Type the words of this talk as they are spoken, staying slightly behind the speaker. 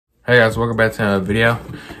Hey guys, welcome back to another video.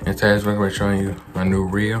 And today's we're going to be showing you my new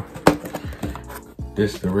reel.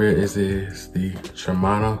 The reel is the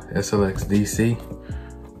Shimano SLX DC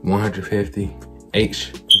 150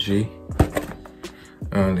 HG.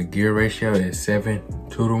 The gear ratio is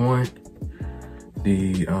 7:2:1.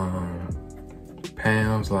 The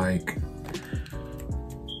pounds like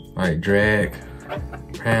drag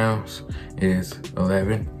pounds is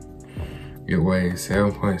 11. It weighs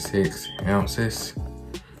 7.6 ounces.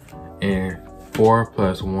 And 4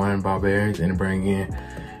 + 1 ball bearings, and bring in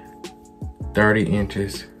 30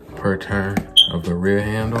 inches per turn of the rear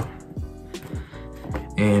handle.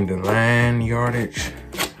 And the line yardage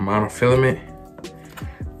monofilament,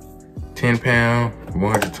 10 pound,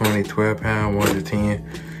 120, 12 pound, 110,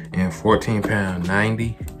 and 14 pound,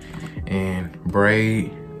 90. And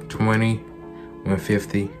braid, 20,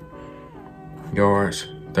 150 yards,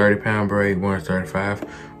 30 pound braid, 135,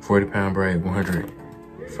 40 pound braid, 105.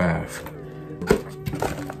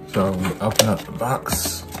 So we open up the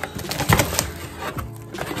box.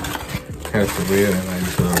 Has the reel and like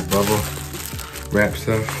this little bubble wrap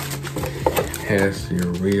stuff. Has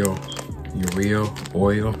your reel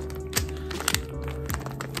oil.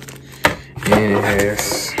 And it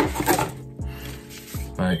has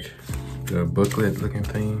like the booklet looking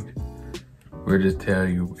thing. We'll just tell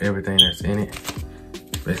you everything that's in it.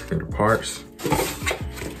 Basically the parts.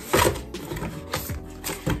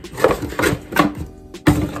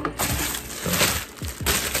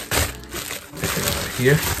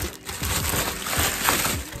 Here.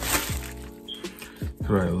 That's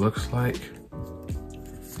what it looks like.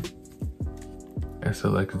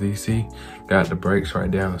 SLX DC. Got the brakes right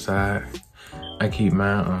down the side. I keep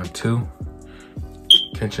mine on 2.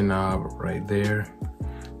 Tension knob right there.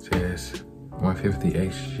 Says 150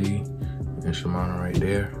 HG and Shimano right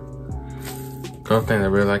there. Couple things I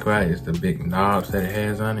really like about it is the big knobs that it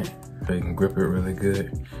has on it. So you can grip it really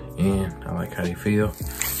good. And I like how they feel.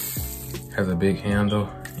 Has a big handle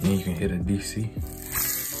and you can hit a DC.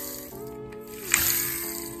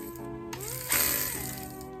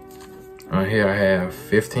 On here I have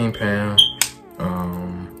 15 pound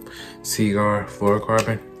Cigar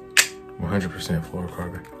fluorocarbon, 100%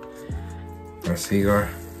 fluorocarbon. A Cigar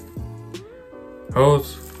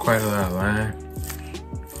holds quite a lot of line.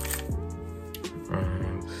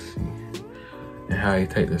 Let's see. And how you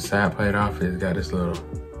take the side plate off is got this little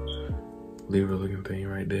lever looking thing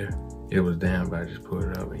right there. It was down, but I just pulled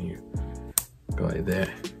it up and you go like that.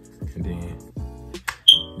 And then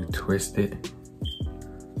you twist it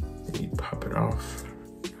and you pop it off.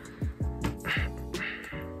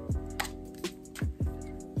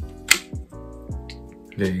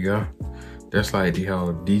 There you go. That's like the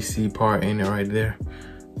whole DC part in it right there,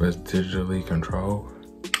 but it's digitally controlled.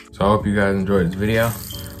 So I hope you guys enjoyed this video.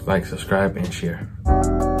 Like, subscribe, and share.